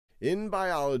In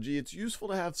biology, it's useful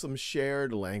to have some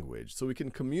shared language so we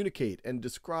can communicate and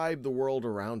describe the world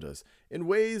around us in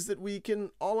ways that we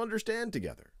can all understand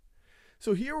together.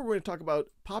 So here we're going to talk about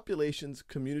populations,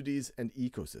 communities, and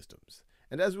ecosystems.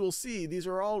 And as we'll see, these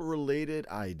are all related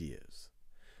ideas.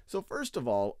 So first of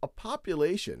all, a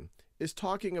population is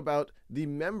talking about the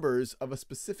members of a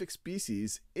specific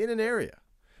species in an area.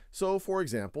 So for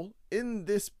example, in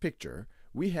this picture,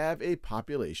 we have a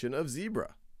population of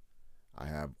zebra. I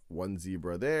have one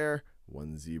zebra there,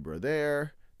 one zebra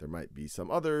there. There might be some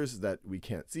others that we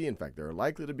can't see. In fact, there are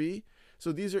likely to be.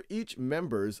 So these are each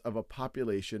members of a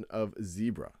population of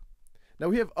zebra. Now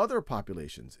we have other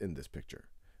populations in this picture.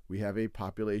 We have a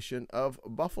population of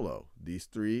buffalo. These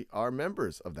three are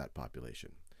members of that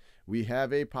population. We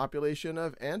have a population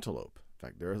of antelope. In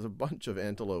fact, there is a bunch of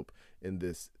antelope in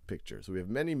this picture. So we have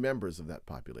many members of that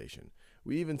population.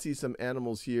 We even see some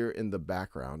animals here in the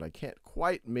background. I can't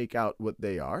quite make out what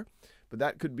they are, but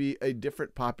that could be a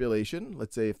different population.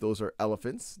 Let's say if those are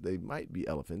elephants, they might be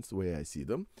elephants the way I see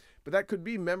them, but that could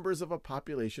be members of a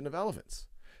population of elephants.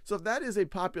 So if that is a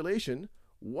population,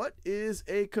 what is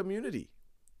a community?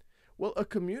 Well, a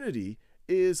community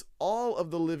is all of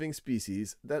the living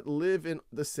species that live in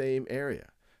the same area.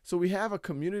 So we have a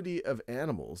community of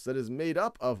animals that is made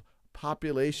up of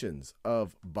populations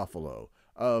of buffalo,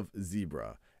 of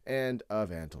zebra, and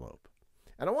of antelope.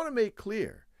 And I want to make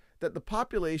clear that the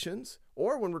populations,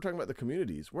 or when we're talking about the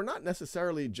communities, we're not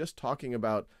necessarily just talking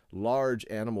about large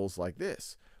animals like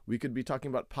this. We could be talking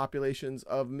about populations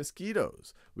of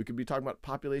mosquitoes. We could be talking about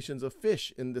populations of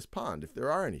fish in this pond, if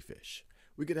there are any fish.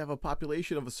 We could have a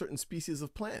population of a certain species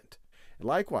of plant. And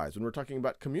likewise, when we're talking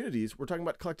about communities, we're talking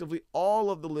about collectively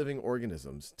all of the living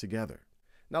organisms together.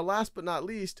 Now, last but not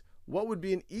least, what would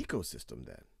be an ecosystem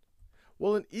then?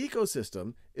 Well, an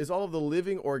ecosystem is all of the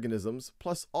living organisms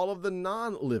plus all of the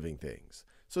non-living things.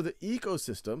 So the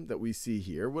ecosystem that we see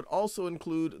here would also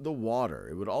include the water.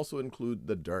 It would also include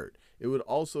the dirt. It would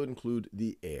also include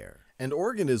the air. And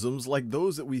organisms like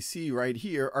those that we see right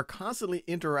here are constantly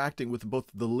interacting with both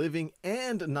the living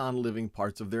and non-living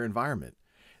parts of their environment.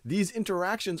 These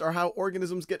interactions are how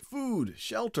organisms get food,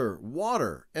 shelter,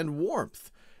 water, and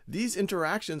warmth. These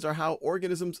interactions are how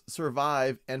organisms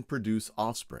survive and produce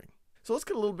offspring. So let's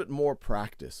get a little bit more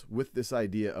practice with this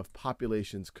idea of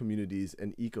populations, communities,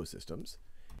 and ecosystems.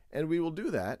 And we will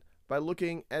do that by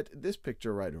looking at this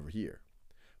picture right over here.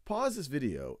 Pause this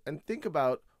video and think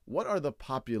about what are the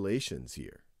populations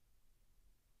here.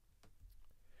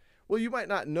 Well, you might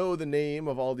not know the name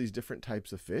of all these different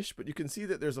types of fish, but you can see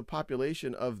that there's a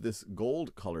population of this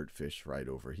gold-colored fish right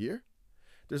over here.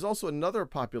 There's also another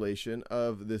population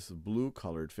of this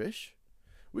blue-colored fish.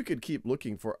 We could keep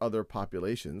looking for other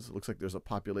populations. It looks like there's a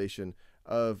population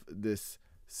of this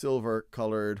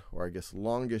silver-colored, or I guess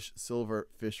longish silver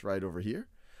fish right over here.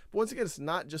 But once again, it's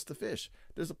not just the fish.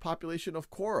 There's a population of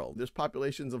coral. There's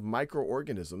populations of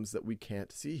microorganisms that we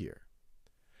can't see here.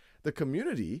 The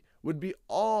community would be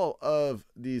all of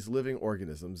these living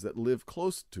organisms that live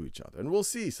close to each other. And we'll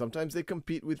see, sometimes they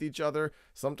compete with each other,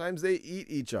 sometimes they eat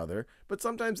each other, but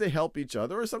sometimes they help each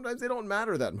other, or sometimes they don't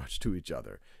matter that much to each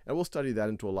other. And we'll study that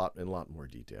in a lot more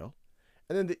detail.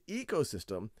 And then the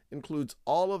ecosystem includes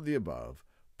all of the above,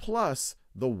 plus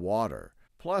the water,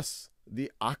 plus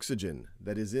the oxygen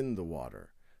that is in the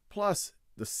water, plus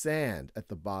the sand at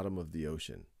the bottom of the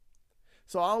ocean.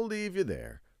 So I'll leave you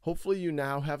there. Hopefully you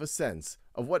now have a sense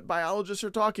of what biologists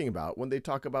are talking about when they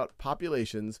talk about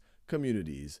populations,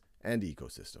 communities, and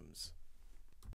ecosystems.